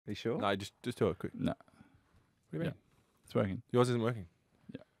you sure? No, just do it quick. No. What do you mean? It's working. Yours isn't working.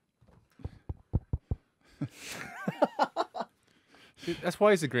 See, that's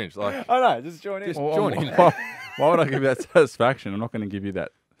why he's the Grinch. Like, Oh no, just join in. Just Well, join in. Why would I give you that satisfaction? I'm not going to give you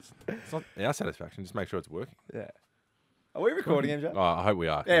that. It's not our satisfaction. Just make sure it's working. Yeah. Are we recording, MJ? Oh, I hope we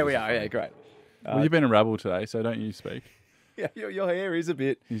are. Yeah, we are. Yeah, great. Well, you've been a rabble today, so don't you speak. Yeah, your hair is a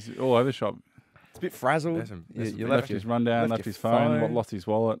bit. He's all over the shop. It's a bit frazzled. You left his rundown, left his phone, lost his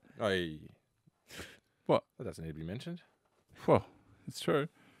wallet. Hey. What? That doesn't need to be mentioned. Well, it's true.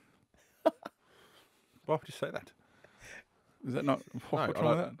 Why would you say that? Is that not? What's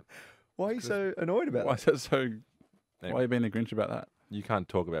wrong with that? Why are you so annoyed about Why it? is that so? Anyway. Why are you being a Grinch about that? You can't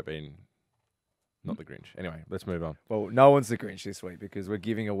talk about being not the Grinch. Anyway, let's move on. Well, no one's the Grinch this week because we're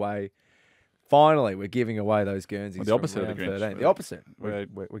giving away. Finally, we're giving away those Guernseys. Well, the opposite from of the round Grinch. 13. The opposite. We're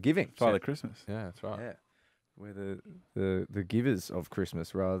We're giving. Father Christmas. Yeah, that's right. Yeah. We're the givers of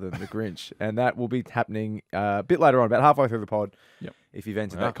Christmas rather than the Grinch. And that will be happening a bit later on, about halfway through the pod. Yep. If you've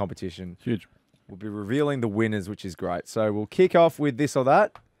entered Wow. that competition. Huge. We'll be revealing the winners, which is great. So we'll kick off with this or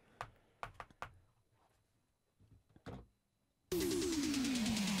that.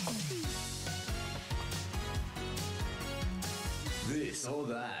 This or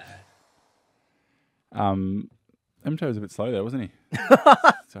that. MJ was a bit slow there, wasn't he?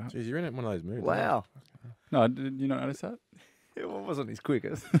 So, Jeez, you're in one of those moods. Wow. no, did you not notice that? It wasn't his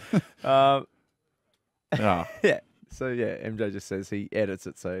quickest. Yeah. Yeah. So, yeah, MJ just says he edits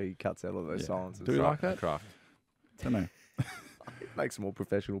it, so he cuts out all those Yeah. silences. Do we So like that? Craft. Don't know. it makes a more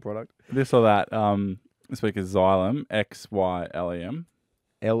professional product. This or that. This week is xylem. XYLEM.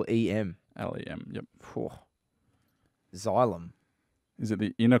 LEM. LEM. Yep. Xylem. Is it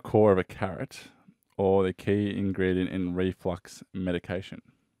the inner core of a carrot or the key ingredient in reflux medication?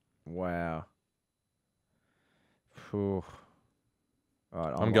 Wow. All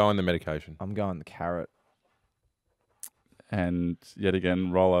right, I'm going the medication. I'm going the carrot. And yet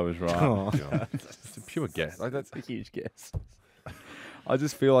again, Rollo is right. Oh, It's a pure guess. Like that's a huge guess. I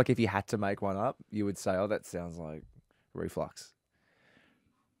just feel like if you had to make one up, you would say, "Oh, that sounds like reflux."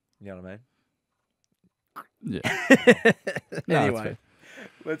 You know what I mean? Yeah. No, Anyway,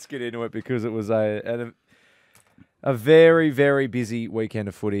 let's get into it because it was a very, very busy weekend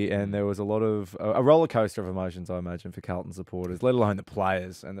of footy, and there was a lot of a roller coaster of emotions, I imagine, for Carlton supporters, let alone the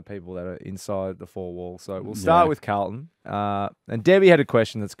players and the people that are inside the four walls. So we'll start with Carlton. And Debbie had a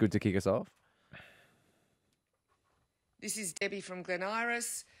question that's good to kick us off. This is Debbie from Glen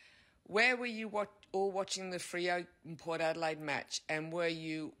Iris. Where were you all watching the Freo and Port Adelaide match, and were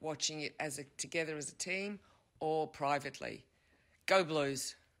you watching it together as a team or privately? Go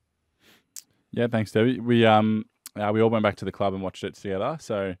Blues. Yeah, thanks, Debbie. We all went back to the club and watched it together.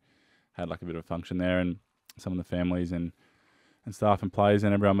 So had like a bit of a function there, and some of the families and staff and players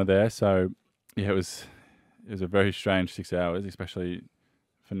and everyone were there. So yeah, it was a very strange 6 hours, especially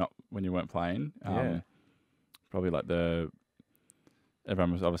for not when you weren't playing. Probably like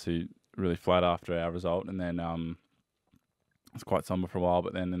everyone was obviously really flat after our result, and then it was quite somber for a while.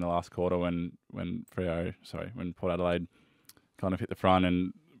 But then in the last quarter, when Port Adelaide kind of hit the front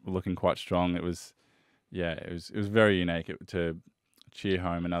and were looking quite strong, it was very unique to cheer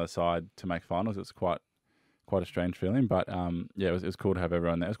home another side to make finals. It was quite a strange feeling, but it was cool to have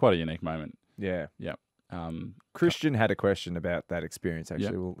everyone there. It was quite a unique moment. Yeah. Yeah. Christian had a question about that experience, actually.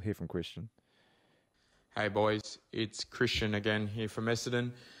 Yep. We'll hear from Christian. Hey boys, it's Christian again here from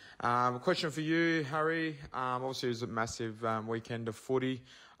Essendon. A question for you, Harry. Obviously, it was a massive weekend of footy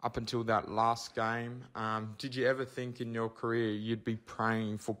up until that last game. Did you ever think in your career you'd be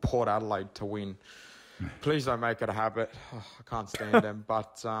praying for Port Adelaide to win? Please don't make it a habit. Oh, I can't stand them.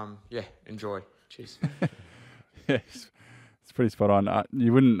 But enjoy. Cheers. Yes, it's pretty spot on.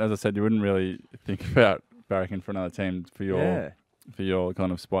 You wouldn't, as I said, really think about barracking for another team for your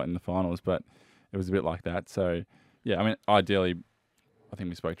kind of spot in the finals, but it was a bit like that. So, yeah, I mean, ideally, I think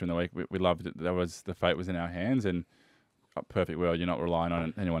we spoke during the week. We loved it. The fate was in our hands, and a perfect world, you're not relying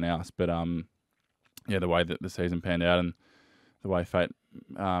on anyone else. But the way that the season panned out and the way fate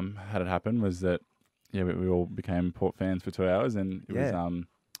had it happen was that we all became Port fans for 2 hours, and it was,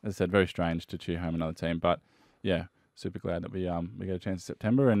 as I said, very strange to cheer home another team. But yeah, super glad that we get a chance in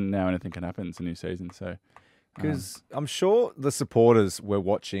September, and now anything can happen. It's a new season, so Because I'm sure the supporters were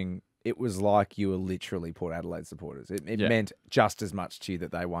watching. It was like you were literally Port Adelaide supporters. It meant just as much to you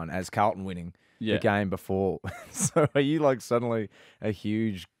that they won as Carlton winning the game before. So are you like suddenly a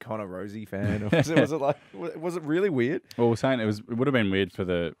huge Connor Rosie fan? Or was it really weird? Well, we're saying it would have been weird for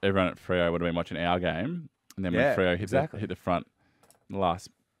everyone at Freo would have been watching our game, and then when Freo hit the front,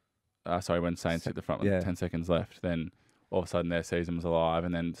 when Saints hit the front with 10 seconds left, then all of a sudden their season was alive,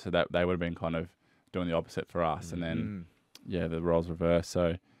 and then so that they would have been kind of doing the opposite for us, and then the roles reversed.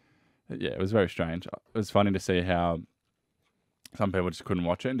 So it was very strange. It was funny to see how some people just couldn't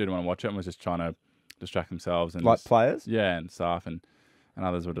watch it and didn't want to watch it and was just trying to distract themselves and Like just, players? yeah, and staff, and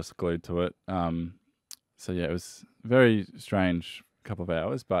others were just glued to it. So yeah, it was a very strange couple of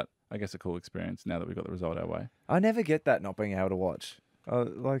hours, but I guess a cool experience now that we've got the result our way. I never get that not being able to watch.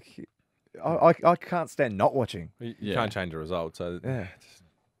 I can't stand not watching. You can't change the result. So Yeah.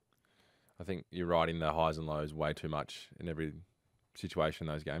 I think you're riding the highs and lows way too much in every situation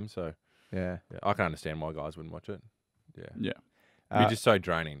in those games. So Yeah. I can understand why guys wouldn't watch it. Yeah. Yeah. It'd be just so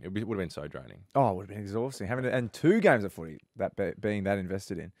draining. It would have been so draining. Oh, it would have been exhausting. And 2 games of footy, being that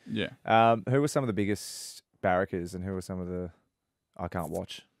invested in. Yeah. Who were some of the biggest barrackers and who were some of the I can't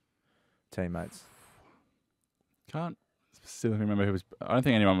watch teammates? Can't specifically remember who was. I don't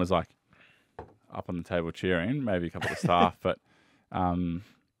think anyone was like up on the table cheering. Maybe a couple of the staff, but I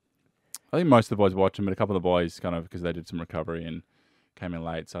think most of the boys were watching. But a couple of the boys kind of because they did some recovery and came in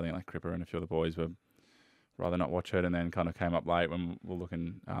late. So I think like Cripper and a few of the boys were rather not watch it, and then kind of came up late when we're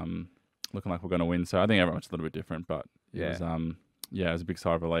looking like we're going to win. So I think everyone's a little bit different, but it was it was a big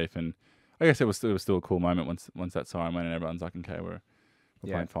sigh of relief, and I guess it was still a cool moment once that siren went and everyone's like, okay, we're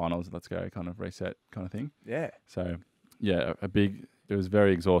playing finals, let's go, kind of reset kind of thing. Yeah. So yeah, it was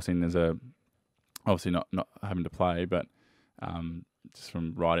very exhausting as obviously not having to play, but just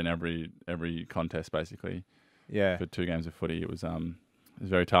from riding every contest basically. Yeah. For 2 games of footy, it was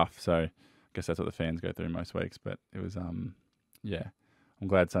very tough. So I guess that's what the fans go through most weeks, but it was I'm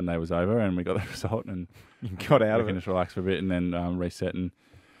glad Sunday was over and we got the result and You got out we of can it. just relax for a bit and then reset and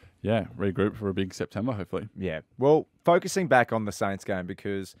regroup for a big September hopefully. Yeah. Well, focusing back on the Saints game,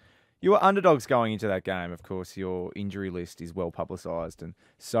 because you were underdogs going into that game. Of course, your injury list is well publicised and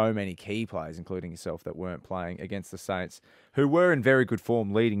so many key players, including yourself, that weren't playing against the Saints, who were in very good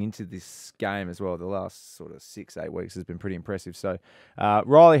form leading into this game as well. The last sort of 6-8 weeks has been pretty impressive. So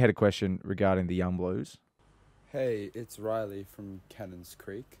Riley had a question regarding the Young Blues. Hey, it's Riley from Cannons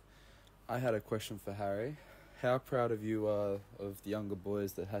Creek. I had a question for Harry. How proud of you are of the younger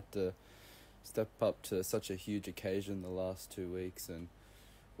boys that had to step up to such a huge occasion the last 2 weeks, and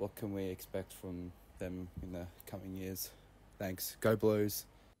what can we expect from them in the coming years? Thanks. Go Blues.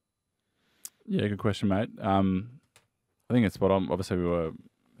 Yeah, good question, mate. I think it's spot on. Obviously, we were,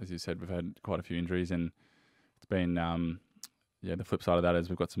 as you said, we've had quite a few injuries, and it's been, the flip side of that is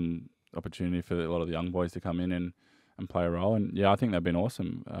we've got some opportunity for a lot of the young boys to come in and play a role. And I think they've been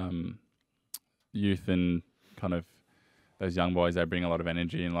awesome. Youth and kind of those young boys, they bring a lot of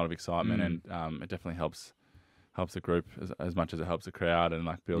energy and a lot of excitement, and it definitely helps the group as much as it helps the crowd and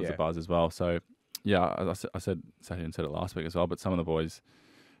like builds the buzz as well. So I said it last week as well, but some of the boys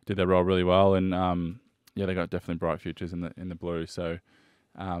did their role really well, and they got definitely bright futures in the blue. So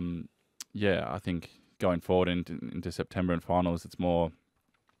I think going forward into September and finals, it's more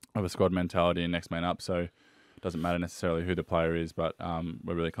of a squad mentality and next man up. So it doesn't matter necessarily who the player is, but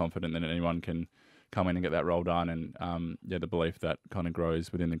we're really confident that anyone can come in and get that role done. And the belief that kind of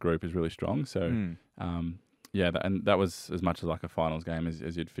grows within the group is really strong. So and that was as much as like a finals game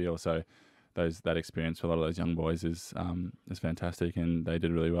as you'd feel. So that experience for a lot of those young boys is fantastic, and they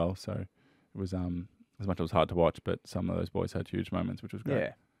did really well. So it was as much as it was hard to watch, but some of those boys had huge moments, which was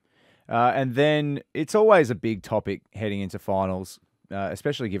great. Yeah. And then it's always a big topic heading into finals,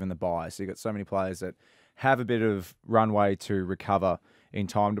 especially given the bye. So you've got so many players that have a bit of runway to recover in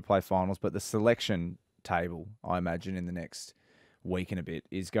time to play finals, but the selection table, I imagine, in the next week and a bit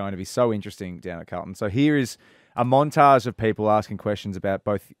is going to be so interesting down at Carlton. So here is a montage of people asking questions about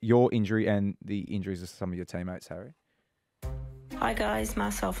both your injury and the injuries of some of your teammates, Harry. Hi guys,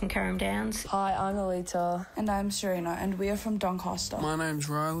 Marcel from Carrum Downs. Hi, I'm Alita. And I'm Serena, and we are from Doncaster. My name's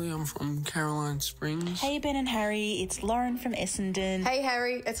Riley, I'm from Caroline Springs. Hey Ben and Harry, it's Lauren from Essendon. Hey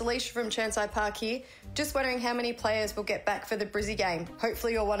Harry, it's Alicia from Chermside Park here. Just wondering how many players will get back for the Brizzy game.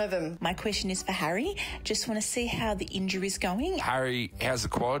 Hopefully you're one of them. My question is for Harry. Just want to see how the injury's going. Harry, how's the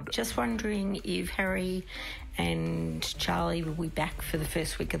quad? Just wondering if Harry and Charlie will be back for the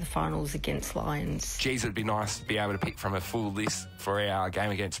first week of the finals against Lions. Geez, it'd be nice to be able to pick from a full list for our game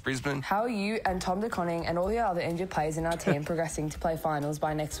against Brisbane. How are you and Tom DeConning and all the other injured players in our team progressing to play finals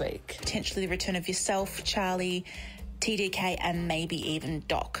by next week? Potentially the return of yourself, Charlie, TDK and maybe even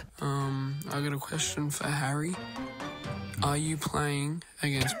Doc. I got a question for Harry. Are you playing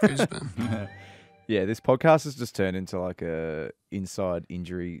against Brisbane? Yeah, this podcast has just turned into like a inside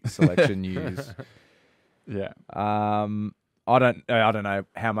injury selection news. Yeah. I don't know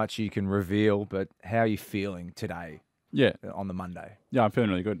how much you can reveal, but how are you feeling today? Yeah. On the Monday. Yeah, I'm feeling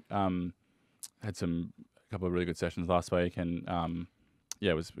really good. Had some couple of really good sessions last week, and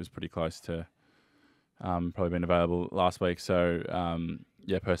it was pretty close to probably being available last week. So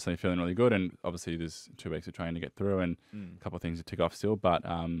personally feeling really good, and obviously there's 2 weeks of training to get through, and a couple of things to tick off still. But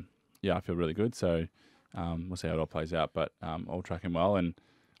I feel really good. So we'll see how it all plays out. But all tracking well, and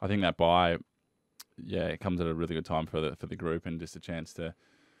I think that bye, it comes at a really good time for the group, and just a chance to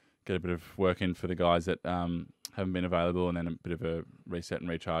get a bit of work in for the guys that haven't been available, and then a bit of a reset and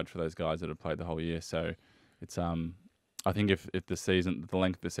recharge for those guys that have played the whole year. So it's I think if the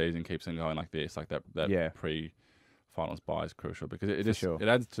length of the season keeps on going like this, like that pre-finals bye is crucial, because it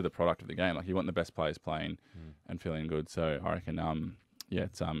adds to the product of the game. Like, you want the best players playing and feeling good. So I reckon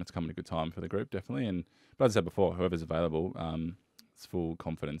it's coming at a good time for the group, definitely. But as I said before, whoever's available, it's full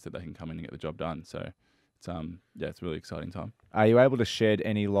confidence that they can come in and get the job done. So it's a really exciting time. Are you able to shed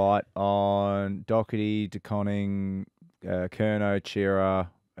any light on Doherty, DeConning, Curnow, Shearer,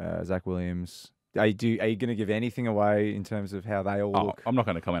 Zach Williams? Are you going to give anything away in terms of how they all look? I'm not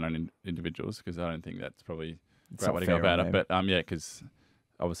going to comment on individuals, because I don't think that's probably a great way to go about it. But because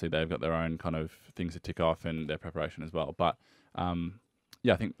obviously they've got their own kind of things to tick off and their preparation as well. But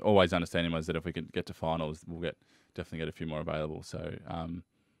I think always understanding was that if we can get to finals, we'll definitely get a few more available. So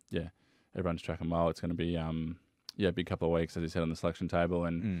everyone's tracking well. It's going to be a big couple of weeks, as you said, on the selection table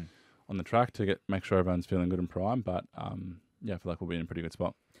and on the track to make sure everyone's feeling good and prime. But I feel like we'll be in a pretty good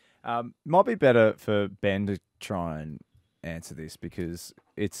spot. Might be better for Ben to try and answer this, because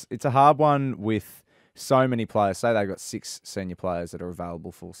it's a hard one with so many players. Say they've got 6 senior players that are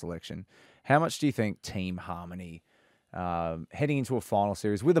available for selection. How much do you think team harmony, heading into a final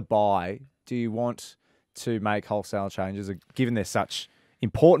series with a bye, do you want to make wholesale changes, given they're such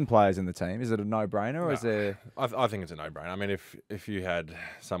important players in the team? Is it a no-brainer, or is there? I think it's a no-brainer. I mean, if you had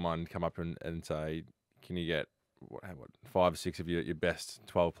someone come up and say, "Can you get what 5 or 6 of your best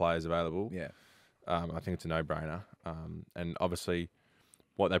 12 players available?" Yeah, I think it's a no-brainer. And obviously,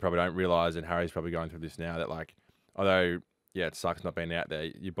 what they probably don't realise, and Harry's probably going through this now, that although it sucks not being out there,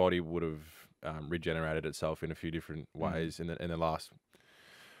 your body would have regenerated itself in a few different ways in the last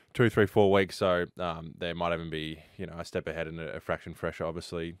 2, 3, 4 weeks. So there might even be a step ahead and a fraction fresher,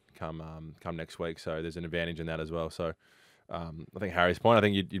 obviously, come next week. So there's an advantage in that as well. So I think Harry's point, I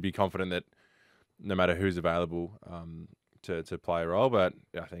think you'd be confident that no matter who's available to play a role, but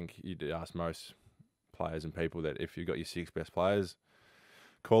I think you'd ask most players and people that if you've got your 6 best players,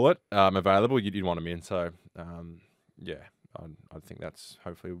 call it, available, you'd want them in. So I think that's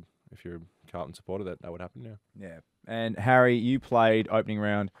hopefully, if you're a Carlton supporter, that would happen now. Yeah. And Harry, you played opening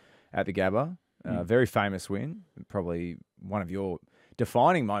round at the Gabba. Very famous win. Probably one of your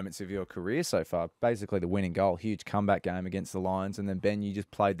defining moments of your career so far. Basically the winning goal. Huge comeback game against the Lions. And then, Ben, you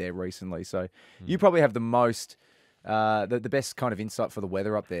just played there recently. So you probably have the most, the best kind of insight for the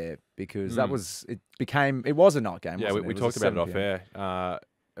weather up there, because it was a night game, wasn't it? We talked about it off air.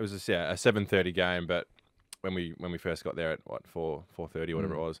 It was a 7:30 game, but when we first got there at 4:30 or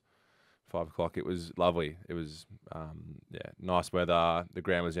whatever it was, 5 o'clock, it was lovely. It was nice weather. The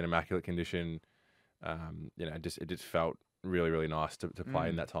ground was in immaculate condition. It just felt really, really nice to play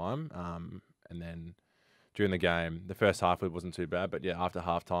in that time. And then during the game, the first half it wasn't too bad, but after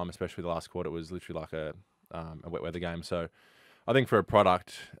half time, especially the last quarter, it was literally like a wet weather game. So I think for a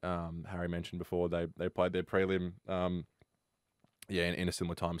product, Harry mentioned before, they played their prelim in a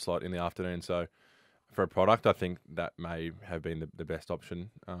similar time slot in the afternoon. So for a product, I think that may have been the best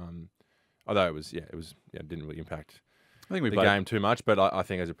option. Although it didn't really impact the game too much, but I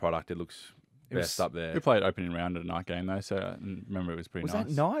think as a product, it looks best up there. We played opening round at a night game though, so I remember it was pretty nice.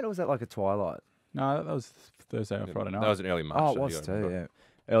 Was that night, or was that like a twilight? No, that was Thursday or Friday night. That was an early March. Oh, it was too, yeah.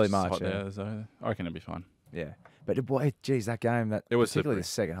 Early March, there, so I reckon it'll be fine. Yeah. But boy, geez, that game, it was particularly slippery. The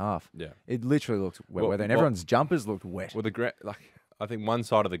second half. Yeah. It literally looked wet weather, and everyone's jumpers looked wet. Well, I think one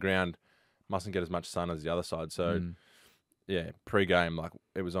side of the ground mustn't get as much sun as the other side. So pre-game,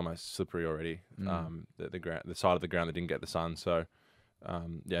 it was almost slippery already. The side of the ground that didn't get the sun. So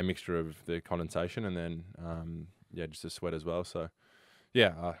a mixture of the condensation and then just the sweat as well. So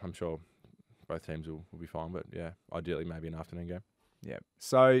I'm sure both teams will be fine, but ideally maybe an afternoon game. Yeah.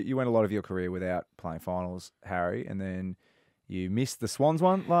 So you went a lot of your career without playing finals, Harry, and then you missed the Swans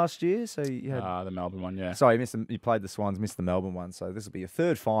one last year. So you had the Melbourne one, yeah. Sorry, you played the Swans, missed the Melbourne one. So this will be your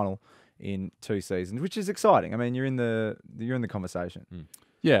 3rd final in 2 seasons, which is exciting. I mean, you're in the conversation.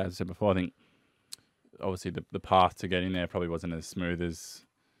 Yeah, as I said before, I think obviously the path to getting there probably wasn't as smooth as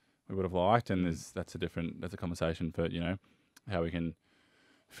we would have liked, and that's a conversation for how we can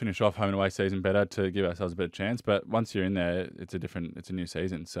finish off home and away season better to give ourselves a better chance. But once you're in there, it's a new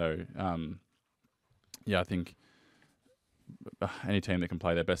season. So I think any team that can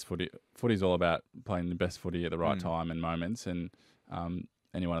play their best footy. Footy's all about playing the best footy at the right time and moments, and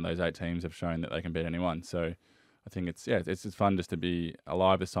any one of those 8 teams have shown that they can beat anyone. So I think it's fun just to be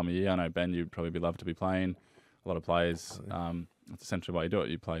alive this time of year. I know, Ben, you'd probably love to be playing. A lot of players, that's essentially why you do it.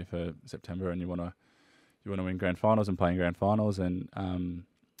 You play for September, and you want to win grand finals and play in grand finals, and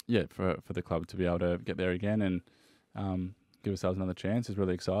for the club to be able to get there again and give ourselves another chance is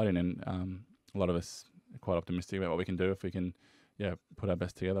really exciting. And a lot of us are quite optimistic about what we can do if we can, put our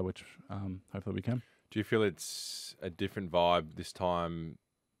best together, which hopefully we can. Do you feel it's a different vibe this time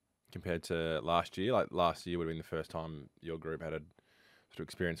compared to last year? Like last year would have been the first time your group had a sort of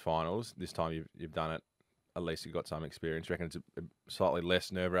experience finals. This time you've done it. At least you've got some experience. Do you reckon it's a slightly less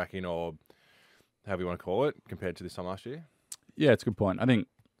nerve-wracking, or however you want to call it, compared to this time last year? Yeah, it's a good point. I think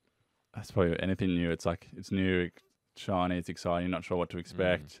that's probably anything new. It's like it's new, shiny, it's exciting. You're not sure what to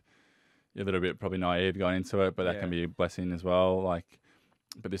expect. You're a little bit probably naive going into it, but that can be a blessing as well.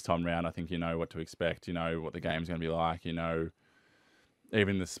 But this time round, I think you know what to expect. You know what the game's going to be like. You know,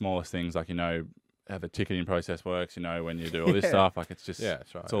 even the smallest things, like how the ticketing process works. You know, when you do all this stuff, like it's just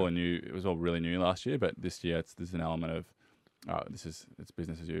that's right. It's all new. It was all really new last year, but this year there's an element of it's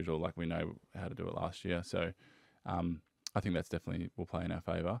business as usual. Like we know how to do it last year, so I think that's definitely will play in our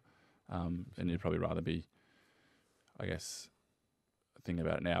favour. And you'd probably rather be, I guess, thinking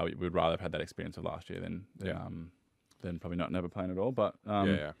about it now, we'd rather have had that experience of last year than probably never playing at all. But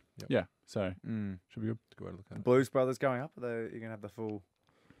so should be good. Good way to look at it. The Blues Brothers going up. You're going to have the full.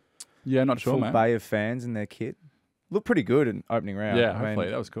 Yeah, not sure, full man. bay of fans in their kit. Looked pretty good in opening round. Yeah, hopefully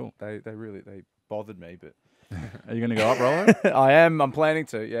that was cool. They really bothered me, but. Are you going to go up, Rollo? I am. I'm planning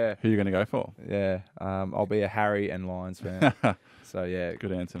to. Yeah. Who are you going to go for? Yeah. I'll be a Harry and Lions fan. So yeah,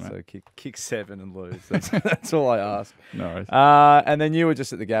 good answer, mate. So kick 7 and lose. That's all I ask. No worries. And then you were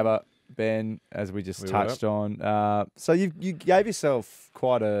just at the Gabba, Ben, as we just touched on. So you gave yourself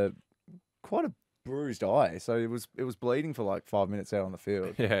quite a bruised eye. So it was bleeding for like 5 minutes out on the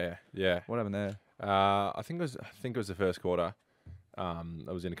field. Yeah. What happened there? I think it was the first quarter. I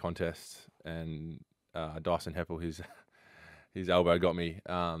was in a contest, and Dyson Heppel, his elbow got me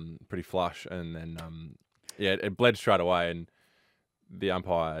pretty flush, and then it bled straight away, and the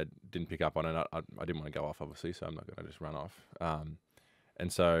umpire didn't pick up on it. I didn't want to go off, obviously, so I'm not going to just run off.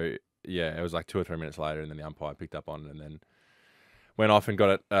 And so it was like 2 or 3 minutes later, and then the umpire picked up on it, and then went off and got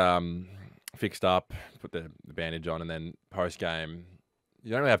it fixed up, put the bandage on, and then post game,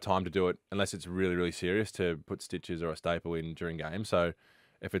 you don't really have time to do it unless it's really, really serious to put stitches or a staple in during game. So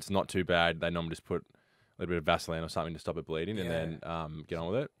if it's not too bad, they normally just put a little bit of Vaseline or something to stop it bleeding, and then get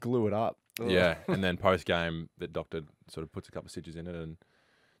on with it. Glue it up. Yeah, and then post game, the doctor sort of puts a couple of stitches in it, and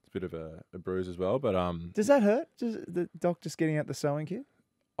it's a bit of a bruise as well. But does that hurt? Does the doc just getting out the sewing kit?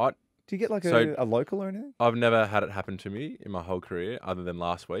 Do you get like a local or anything? I've never had it happen to me in my whole career, other than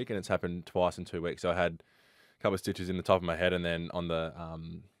last week, and it's happened twice in 2 weeks. So I had a couple of stitches in the top of my head, and then on the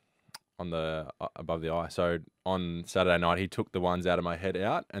above the eye. So on Saturday night, he took the ones out of my head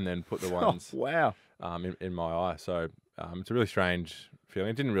out, and then put the ones in my eye. So it's a really strange feeling.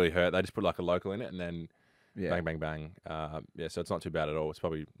 It didn't really hurt. They just put like a local in it, and then bang, bang, bang. So it's not too bad at all. It's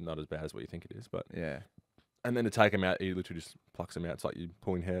probably not as bad as what you think it is, but And then to take them out, he literally just plucks them out. It's like you're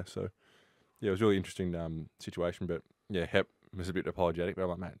pulling hair. So it was a really interesting situation. But Hep was a bit apologetic, but I'm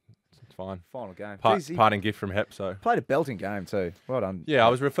like, mate, it's fine. Final game. Parting gift from Hep. So played a belting game too. Well done. Yeah, I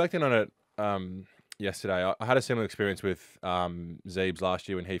was reflecting on it yesterday. I had a similar experience with Zeebs last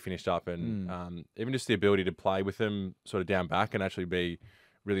year when he finished up, and even just the ability to play with them sort of down back and actually be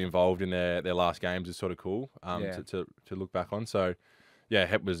really involved in their last games is sort of cool to look back on. So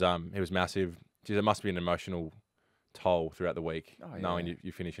Hep was he was massive. Geez, it must be an emotional toll throughout the week, knowing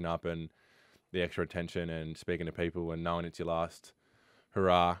you're finishing up and the extra attention and speaking to people and knowing it's your last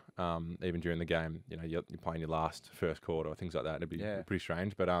hurrah, even during the game. You know, you're playing your last first quarter or things like that. It'd be pretty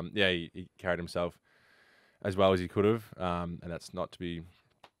strange. But he carried himself as well as he could have, and that's not to be.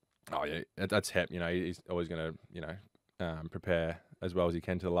 That's Hep. You know, he's always going to prepare as well as he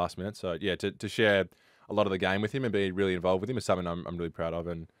can to the last minute. So to share a lot of the game with him and be really involved with him is something I'm really proud of,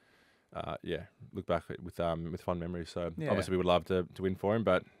 and look back with fond memories. So obviously we would love to win for him,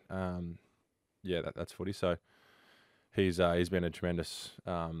 but that's footy. So he's been a tremendous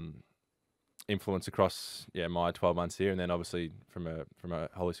influence across my 12 months here, and then obviously from a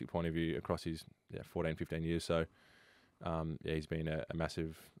holistic point of view across his 14, 15 years. So he's been a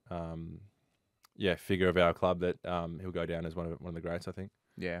massive figure of our club that he'll go down as one of the greats, I think.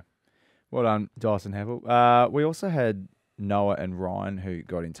 Yeah. Well done, Dyson Heppel. We also had Nowra and Ryan who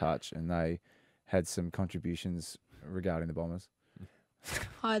got in touch, and they had some contributions regarding the Bombers.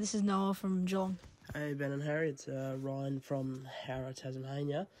 Hi, this is Noah from Geelong. Hey Ben and Harry, it's Ryan from Howrah,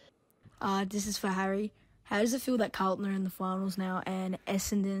 Tasmania. This is for Harry. How does it feel that Carlton are in the finals now and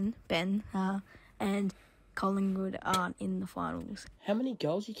Essendon, Ben, and Collingwood aren't in the finals? How many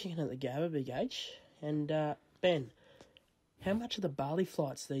goals you kicking at the Gabba, Big H? And Ben, how much are the Bali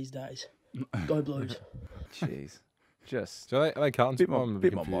flights these days? Go Blues. Jeez. Just So are they Carlton? bit more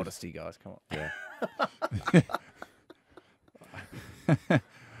confused. modesty, guys. Come on. Yeah.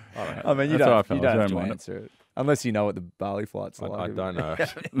 I mean, you That's all right, don't fellas. have to Don't mind answer it. Unless you know what the Bali flights are like. I don't know.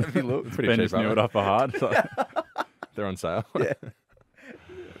 Have you looked? Pretty Ben cheap, just knew aren't it they? off by heart. So. They're on sale. Yeah.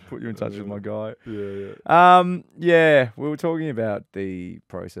 Put you in touch with my guy. Yeah. Yeah, we were talking about the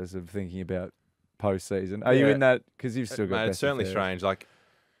process of thinking about postseason. Are you Yeah. in that? Because you've still got Mate, it's best of certainly fairs. strange. Like,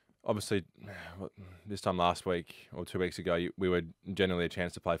 obviously, this time last week or 2 weeks ago, we were generally a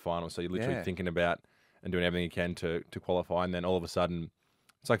chance to play finals. So you're literally Yeah. thinking about and doing everything you can to qualify. And then all of a sudden,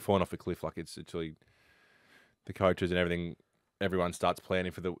 it's like falling off a cliff. Like, it's literally the coaches and everything. Everyone starts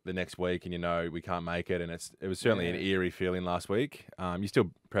planning for the next week, and we can't make it. And it was certainly an eerie feeling last week. You're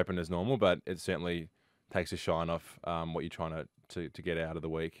still prepping as normal, but it certainly takes a shine off what you're trying to get out of the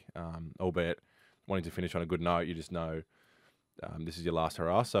week. Albeit wanting to finish on a good note, you just know this is your last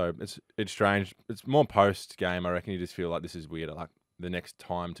hurrah. So it's strange. It's more post game. I reckon you just feel like this is weird. Like the next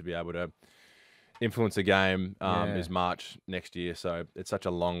time to be able to influence a game is March next year. So it's such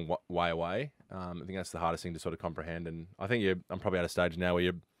a long way away. I think that's the hardest thing to sort of comprehend. And I think I'm probably at a stage now where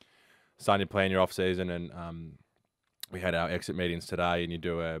you're starting to plan your off season. And we had our exit meetings today, and you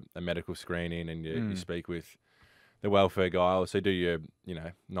do a medical screening, and you speak with the welfare guy. Also do your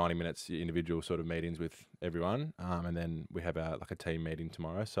 90 minutes your individual sort of meetings with everyone, and then we have a team meeting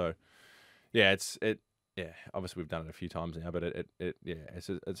tomorrow. So yeah, obviously we've done it a few times now, but it's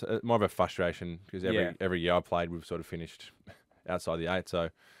more of a frustration because every year I played, we've sort of finished outside the 8, so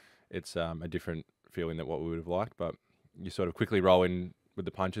it's a different feeling than what we would have liked. But you sort of quickly roll in with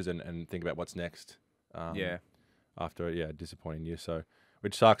the punches and think about what's next. After a disappointing year, so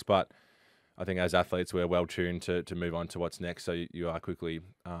which sucks, but I think as athletes we're well tuned to move on to what's next. So you are quickly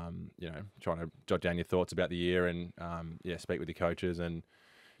trying to jot down your thoughts about the year and speak with your coaches and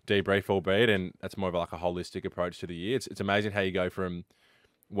debrief, albeit, and that's more of like a holistic approach to the year. It's amazing how you go from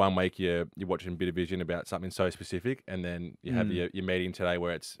 1 week you're watching a bit of vision about something so specific, and then you have your meeting today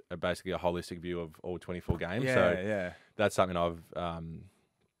where it's basically a holistic view of all 24 games. That's something I've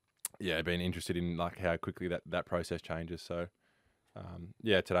been interested in, like how quickly that process changes. So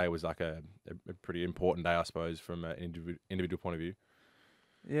today was like a pretty important day, I suppose, from an individual point of view.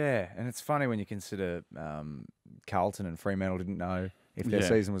 Yeah, and it's funny when you consider Carlton and Fremantle didn't know if their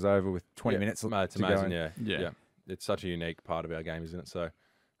season was over with 20 minutes It's to amazing, go. yeah. It's such a unique part of our game, isn't it? So,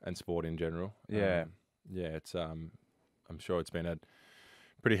 and sport in general. It's I'm sure it's been a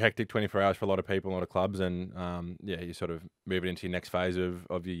pretty hectic 24 hours for a lot of people, a lot of clubs, and you sort of move it into your next phase of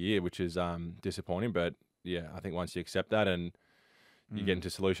your year, which is disappointing. But I think once you accept that and you get into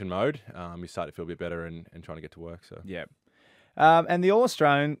solution mode, you start to feel a bit better and trying to get to work. So and the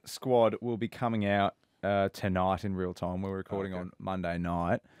All-Australian squad will be coming out tonight in real time. We're recording on Monday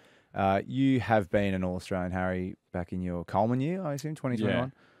night. You have been an All-Australian, Harry, back in your Coleman year, I assume,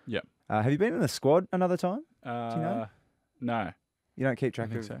 2021? Yeah. Have you been in the squad another time? Do you know? No. You don't keep track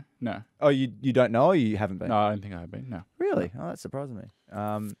I think of so. No. Oh, you don't know, or you haven't been? No, I don't think I have been, no. Really? Oh, that's surprising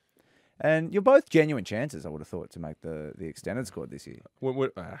me. And you're both genuine chances, I would have thought, to make the extended squad this year. I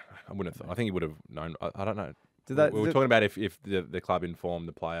wouldn't have thought. I think you would have known. I don't know. We were did- talking about if the club informed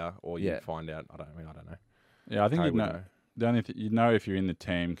the player or you find out. I don't know. Yeah, I think Harry you'd would know. The only you'd know if you're in the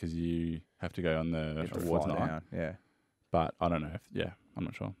team because you have to go on the have to awards fly night. down, yeah. But I don't know. I'm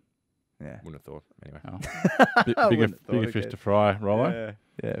not sure. Yeah. Wouldn't have thought. Anyway. Oh. Bigger fish to fry, Rollo.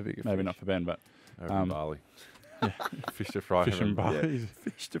 Yeah, bigger Maybe fish. not for Ben, but Over in Bali. Yeah. Fish to fry. Fish and Bali. Bali.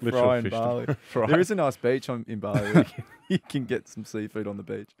 Fish to Literal fry in fish to Bali. fry. There is a nice beach in Bali where you can get some seafood on the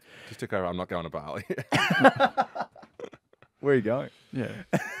beach. Just to go, I'm not going to Bali. Where are you going? Yeah.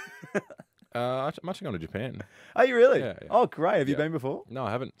 I'm actually going to Japan. Are you really? Yeah. Oh, great. Have you been before? No,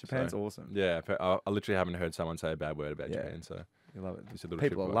 I haven't. Japan's so, awesome. Yeah, I literally haven't heard someone say a bad word about Japan. So you love it. Just a little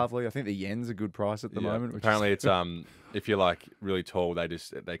People trip are away. lovely. I think the yen's a good price at the moment. Which Apparently, is it's if you're like really tall,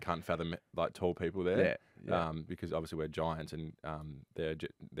 they can't fathom like tall people there. Yeah. Because obviously we're giants and their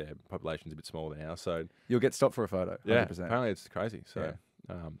population's a bit smaller than ours. So you'll get stopped for a photo. 100%. Yeah, apparently it's crazy. So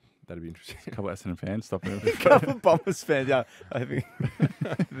that'd be interesting. A couple of Essendon fans stopping. A couple of Bombers fans. Yeah, I think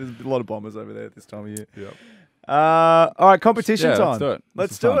there's a lot of Bombers over there at this time of year. Yep. All right, competition time. Let's do it.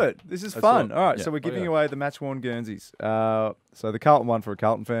 Let's do it. This is fun. All right, Yeah. so we're giving away the match-worn Guernseys. So the Carlton one for a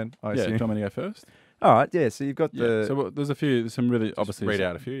Carlton fan, I Yeah, assume. do you want me to go first? All right, yeah. So you've got the. So there's some really obviously. read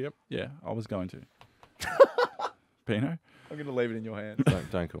out a few. Yep. Yeah, I was going to. Pino. I'm going to leave it in your hands.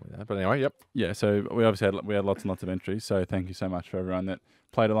 Don't call me that. But anyway, yep. Yeah, so we obviously had lots and lots of entries. So thank you so much for everyone that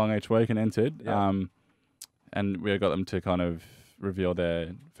played along each week and entered. Yeah. And we got them to kind of reveal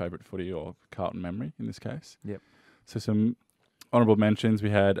their favourite footy or Carlton memory in this case. Yep. So some honourable mentions. We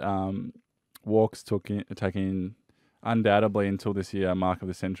had Walks taking undoubtedly until this year mark of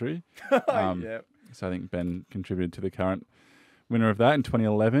the century. Yep. So I think Ben contributed to the current winner of that in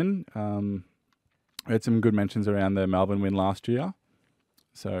 2011. We had some good mentions around the Melbourne win last year.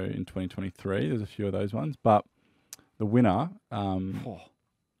 So in 2023, there's a few of those ones. But the winner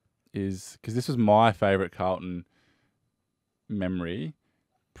is, because this was my favourite Carlton memory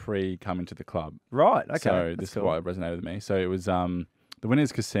pre-coming to the club. Right, okay. So this is why it resonated with me. So it was, the winner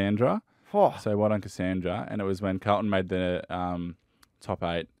is Cassandra. So well done, Cassandra. And it was when Carlton made the top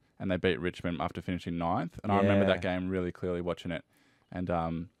 8 and they beat Richmond after finishing 9th. And I remember that game really clearly watching it. And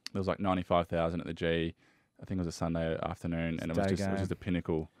there was like 95,000 at the G. I think it was a Sunday afternoon, and it was just a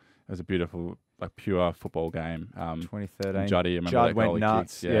pinnacle. It was a beautiful, like pure football game. 2013. Jodie, I remember Judd that went goal he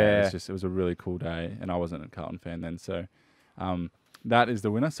nuts. kicked. Yeah. It was a really cool day, and I wasn't a Carlton fan then. So that is the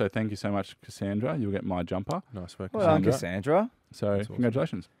winner. So thank you so much, Cassandra. You'll get my jumper. Nice work, Well done, Cassandra. So That's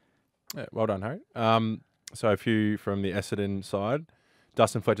congratulations. Awesome. Yeah, well done, Harry. So a few from the Essendon side.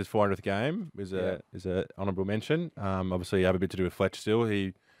 Dustin Fletcher's 400th game is a honourable mention. Obviously, you have a bit to do with Fletch still.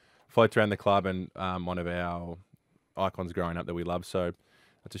 He floats around the club and one of our icons growing up that we love. So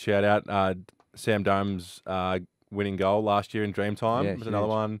that's a shout out. Sam Dome's winning goal last year in Dreamtime was another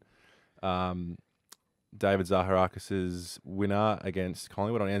one. David Zaharakis' winner against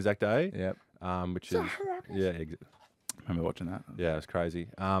Collingwood on Anzac Day. Yep. Which is remember watching that. Yeah, it was crazy.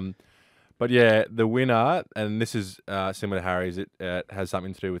 But yeah, the winner, and this is similar to Harry's, it has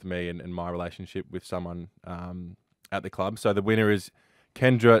something to do with me and my relationship with someone at the club. So the winner is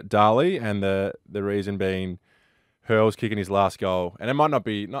Kendra Darley, and the reason being Hurls kicking his last goal. And it might not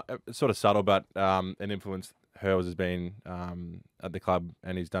be, sort of subtle, but an influence Hurls has been at the club,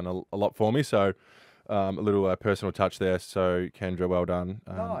 and he's done a lot for me. So a little personal touch there. So Kendra, well done.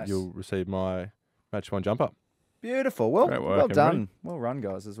 Nice. You'll receive my match one jump up. Beautiful. Well, Great work, well done. everybody. Well run,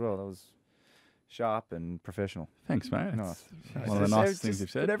 guys, as well. That was sharp and professional. Thanks, mate. Nice. One of the nicest things you've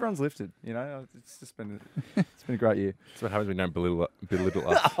said. But everyone's lifted. You know, it's just been a great year. That's what happens when you don't belittle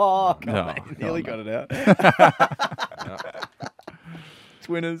us. Oh, come No, on, come nearly on, got it out.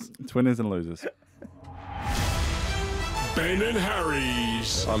 Twinners and losers. Ben and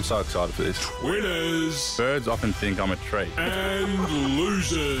Harry's I'm so excited for this. winners Birds often think I'm a tree. and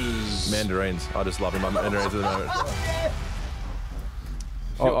losers. Mandarins. I just love him. I'm mandarins at the moment.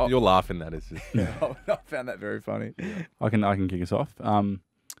 You're laughing that is just I found that very funny. I can kick us off.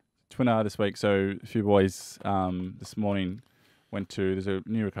 Twinner this week. So a few boys this morning went to, there's a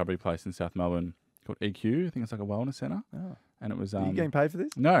new recovery place in South Melbourne called EQ. I think it's like a wellness centre. Oh. And it was. Are you getting paid for this?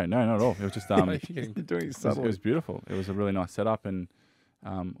 No, not at all. It was just You're doing it it subtly. was beautiful. It was a really nice setup and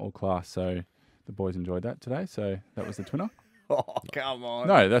all class. So the boys enjoyed that today. So that was the Twinner. Oh, come on.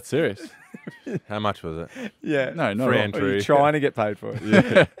 No, that's serious. How much was it? Yeah. No, not Free at all. entry. Are you trying to get paid for it?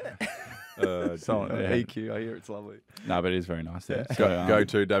 Yeah. EQ, I hear it's lovely. No, but it is very nice there. Yeah. So, Go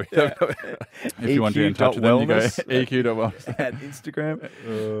to www. if you want to get in touch with them, you go EQ.wellness. At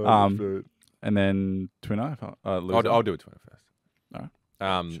Instagram. And then Twinner. Loser. I'll do a Twinner first. All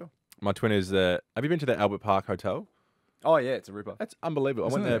right. Sure. My Twinner is have you been to the Albert Park Hotel? Oh, yeah, it's a ripper. That's unbelievable.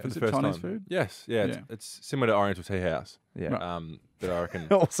 I went there for the first Chinese time. food? Yes, yeah. Yeah. It's similar to Oriental Tea House. Yeah. But I reckon.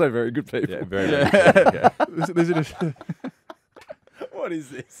 Also very good people. Yeah, very Yeah. good. Just What is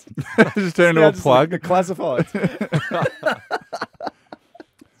this? just turn into a plug. The classified.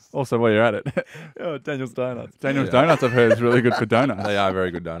 Also, while you're at it, Oh, Daniel's Donuts. Daniel's Donuts, I've heard, is really good for donuts. They are very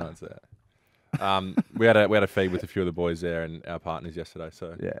good donuts there. We had a feed with a few of the boys there and our partners yesterday.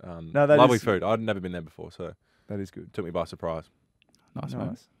 So Yeah. no, that lovely is- food. I'd never been there before, so That is good. took me by surprise. Nice,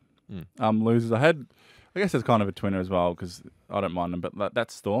 Nice. mate. Losers. I guess it's kind of a Twinner as well because I don't mind them. But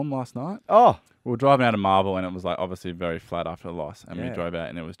that storm last night, Oh, we were driving out of Marble and it was like obviously very flat after the loss. And we Yeah. drove out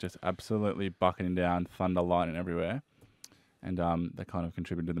and it was just absolutely bucketing down, thunder, lightning everywhere. And that kind of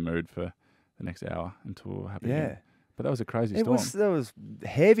contributed to the mood for the next hour until we were happy. yeah. again. But that was a crazy There storm. was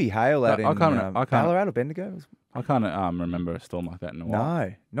heavy hail out I in can't- Ballarat or Bendigo. It was- I can't remember a storm like that in a while.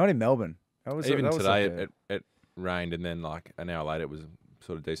 No, not in Melbourne. That was Even that was today, like it rained and then like an hour later it was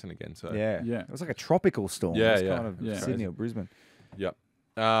sort of decent again. So yeah. Yeah. It was like a tropical storm. Yeah, It was yeah. kind of Yeah. Sydney or Brisbane. Yep.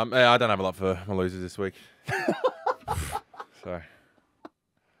 Yeah, I don't have a lot for my losers this week. So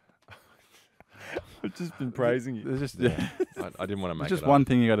I've just been praising you. There's just I didn't want to make it's just it one up.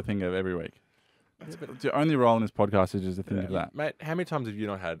 thing you got to think of every week. It's your only role in this podcast is just to think of that. Mate, how many times have you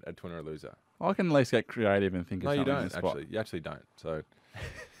not had a Twinner or a loser? I can at least get creative and think of No, you something on don't the spot. actually. You actually don't. So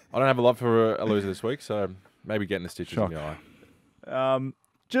I don't have a lot for a loser this week. So maybe getting the stitches in the eye.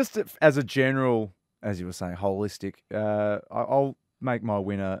 Just as a general, as you were saying, holistic, I'll make my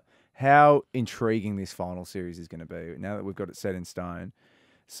winner how intriguing this final series is going to be now that we've got it set in stone.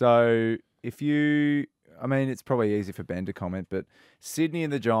 So it's probably easy for Ben to comment, but Sydney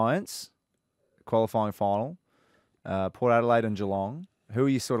and the Giants, qualifying final, Port Adelaide and Geelong. Who are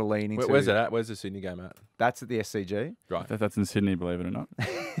you sort of leaning to? Where's it at? Where's the Sydney game at? That's at the SCG. Right. That's in Sydney, believe it or not.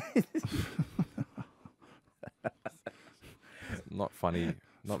 Not funny.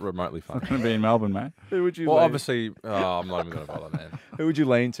 Not remotely funny. It's going to be in Melbourne, mate. Who would you Well, lean? obviously, I'm not even going to bother, man. Who would you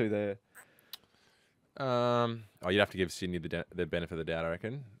lean to there? You'd have to give Sydney the benefit of the doubt, I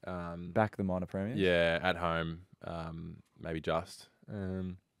reckon. Back the minor premiers? Yeah, at home, maybe just.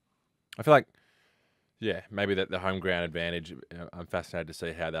 I feel like, maybe that the home ground advantage. I'm fascinated to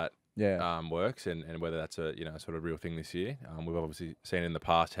see how that works and whether that's a sort of real thing this year. We've obviously seen in the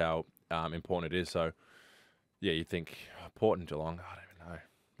past how important it is. So, you think Port and Geelong. I don't even know.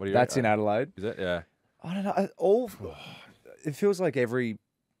 What do you? That's in Adelaide. Is it? Yeah. I don't know. It feels like every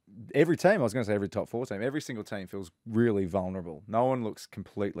team. I was going to say every top 4 team. Every single team feels really vulnerable. No one looks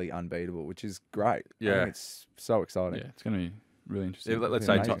completely unbeatable, which is great. Yeah, I think it's so exciting. Yeah, it's going to be really interesting. Let's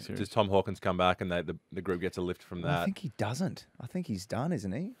say does Tom Hawkins come back and the group gets a lift from that? I think he doesn't. I think he's done,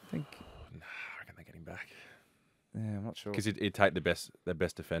 isn't he? I reckon they get him back. Yeah, I'm not sure. Because he'd take the best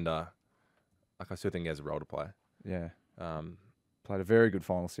defender. Like I still think he has a role to play. Yeah. Played a very good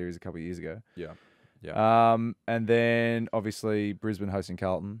final series a couple of years ago. Yeah. Yeah. And then obviously Brisbane hosting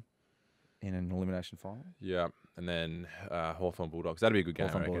Carlton in an elimination final. Yeah. And then Hawthorn Bulldogs. That'd be a good game.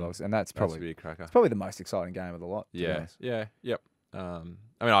 Hawthorn I reckon. Bulldogs, and that's probably be a cracker. It's probably the most exciting game of the lot. Yeah. Yeah. Yep.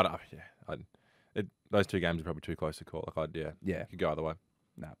 Those 2 games are probably too close to call. It could go either way.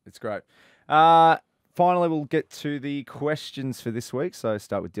 No, it's great. Finally, we'll get to the questions for this week. So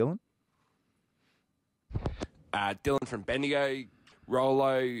start with Dylan. Dylan from Bendigo.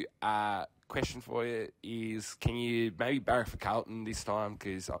 Rolo, question for you is, can you maybe barrack for Carlton this time?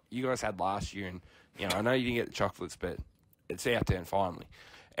 Because you guys had last year, and I know you didn't get the chocolates, but it's out there and finally.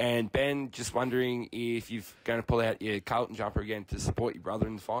 And Ben, just wondering if you're going to pull out your Carlton jumper again to support your brother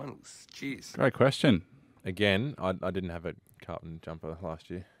in the finals. Cheers. Great question. Again, I didn't have a Carlton jumper last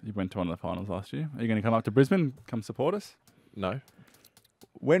year. You went to one of the finals last year. Are you going to come up to Brisbane, come support us? No.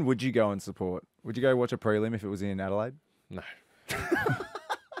 When would you go and support? Would you go watch a prelim if it was in Adelaide? No.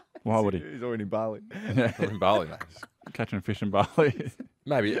 Why would he? He's already in Bali. In Bali, mate. Catching fish in Bali.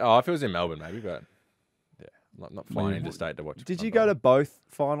 Maybe. If it was in Melbourne, maybe, but not flying interstate to watch. Did you go to both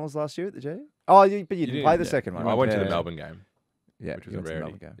finals last year at the G? Oh, but you didn't play the second one. I went to the Melbourne game. Yeah, which was a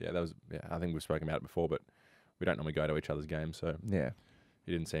rarity. Yeah, that was. Yeah, I think we've spoken about it before, but we don't normally go to each other's games, so yeah,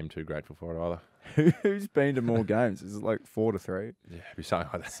 he didn't seem too grateful for it either. Who's been to more games? Is it like 4 to 3? Yeah, it'd be something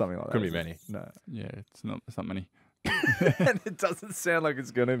like that. Something like that. Couldn't be many. No. Yeah, it's not many. And it doesn't sound like it's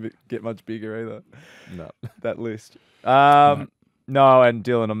going to get much bigger either. No. That list. No, and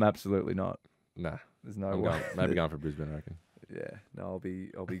Dylan, I'm absolutely not. Nah. There's no way. Maybe going for Brisbane, I reckon. Yeah. No, I'll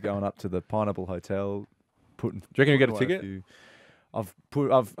be going up to the Pineapple Hotel, putting. Do you reckon you get a ticket?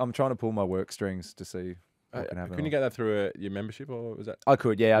 I'm trying to pull my work strings to see what can happen. Couldn't you get that through your membership, or was that? I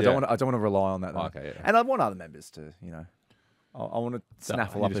could, yeah. I don't want to rely on that. Oh, okay, yeah. And I want other members to, I want to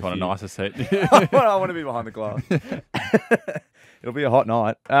snaffle up. You just want a nicer seat. I want to be behind the glass. It'll be a hot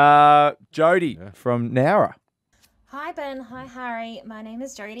night. Jodie from Nowra. Hi Ben, hi Harry. My name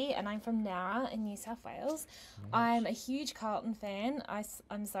is Jodie and I'm from Nowra in New South Wales. I'm a huge Carlton fan.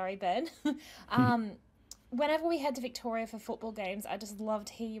 I'm sorry, Ben. Whenever we head to Victoria for football games, I just love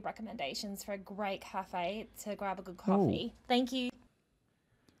to hear your recommendations for a great cafe to grab a good coffee. Ooh. Thank you.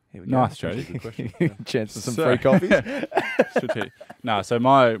 Here we nice, go. Jodie. Chance for some free coffees. So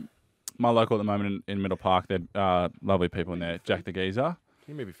my local at the moment in Middle Park, they're lovely people in there. Jack the Geezer.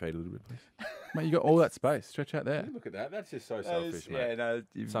 Can you maybe fade a little bit, please? Mate, you got all that space. Stretch out there. Look at that. That's just so selfish, mate. Yeah, no.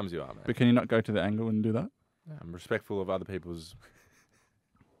 Sums you up, man. But can you not go to the angle and do that? Yeah, I'm respectful of other people's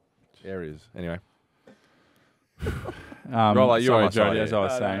areas. Anyway. Sorry, Jodie, as I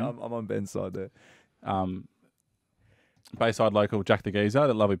was saying. I'm on Ben's side there. Bayside local, Jack the Geezer.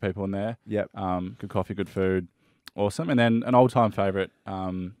 They're lovely people in there. Yep. Good coffee, good food. Awesome. And then an old-time favourite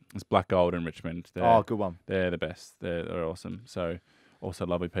is Black Gold in Richmond. Good one. They're the best. They're awesome. So also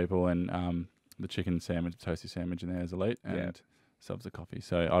lovely people, and the chicken sandwich, toasty sandwich in there is elite, and serves the coffee.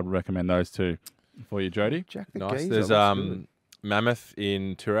 So I'd recommend those two for you, Jodie. Jack the nice. Geezer. There's Mammoth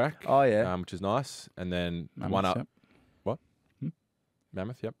in Toorak. Oh yeah, which is nice. And then Mammoth, one up. Yep. What?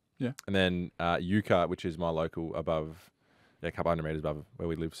 Mammoth. Yep. Yeah. And then Yucca, which is my local above, a couple hundred meters above where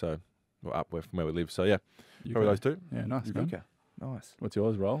we live. So or up from where we live. So yeah, You probably go. those two. Yeah, nice, man. Okay. Nice. What's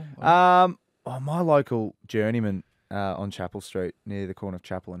yours, Roll? My local journeyman on Chapel Street near the corner of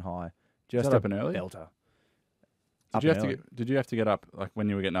Chapel and High. Just that a up and early? belter. Did you have to get up like when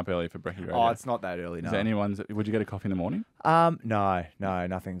you were getting up early for brekkie radio? Oh, it's not that early. Is No. there anyone's? Would you get a coffee in the morning? No,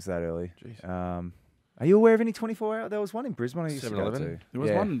 nothing's that early. Are you aware of any 24-hour? There was one in Brisbane I used to go 7-Eleven? to. There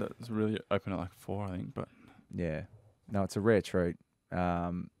was one that was really open at like 4, I think. But Yeah. No, it's a rare treat.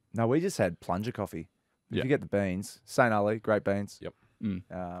 No, we just had plunger coffee. If Yeah. you get the beans, St. Ali, great beans. Yep.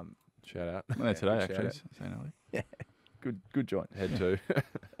 Shout out. Well, they're today, good actually. shout out. St. Ali. Yeah, good joint. Head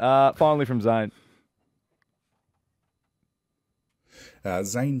to. Finally from Zane.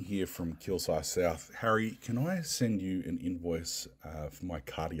 Zane here from Kilsyth South. Harry, can I send you an invoice for my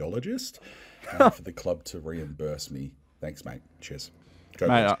cardiologist for the club to reimburse me? Thanks, mate. Cheers. Go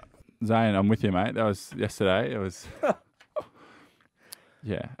Mate, Bulls. Zane, I'm with you, mate. That was yesterday. It was.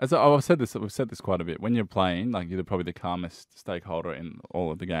 Yeah, we've said this quite a bit. When you're playing, like you're probably the calmest stakeholder in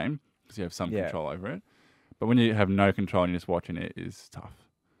all of the game because you have some control over it. But when you have no control and you're just watching it, is tough.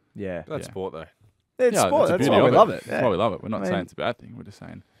 Yeah. That's sport, though. It's sport. That's why we love it. That's why we love it. We're not saying it's a bad thing. We're just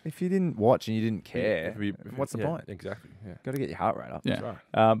saying if you didn't watch and you didn't care, what's the yeah, point? Exactly. Yeah. Got to get your heart rate up. Yeah.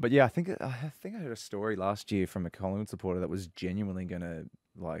 Right. But yeah, I think I heard a story last year from a Collingwood supporter that was genuinely going to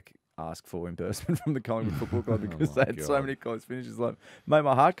like ask for reimbursement from the Collingwood Football Club because they had so many close finishes. Like, mate,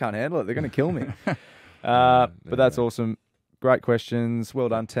 my heart can't handle it. They're going to kill me. But that's awesome. Great questions. Well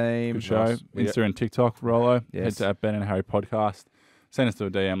done, team. good show. Nice. Insta and TikTok, Rollo. Yes. Head to Ben and Harry podcast. Send us to a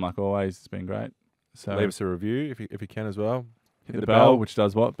DM like always. It's been great. So Leave us a review if you can as well. Hit the bell, which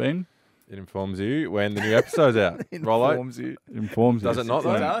does what, Ben? It informs you when the new episode's out. Rollo. Informs you. It informs Does you. it not,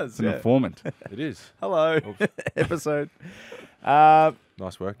 though? It does. It's an informant. It is. Hello. Episode.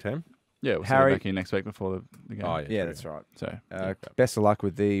 Nice work, Tim. Yeah, we'll Harry- see you back here next week before the game. Oh, Yeah, that's right. So Best of luck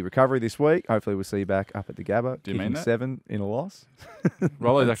with the recovery this week. Hopefully, we'll see you back up at the Gabba. Do you mean kicking that? 7 in a loss.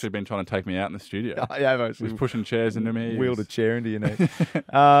 Rollo's actually been trying to take me out in the studio. Yeah, I've He was pushing chairs into me. Wheeled a chair into your knee.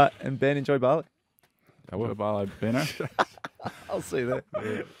 And Ben, enjoy Bali. I will. Bye, Beno. I'll see you there.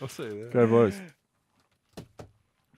 Yeah, I'll see you there. Go, boys.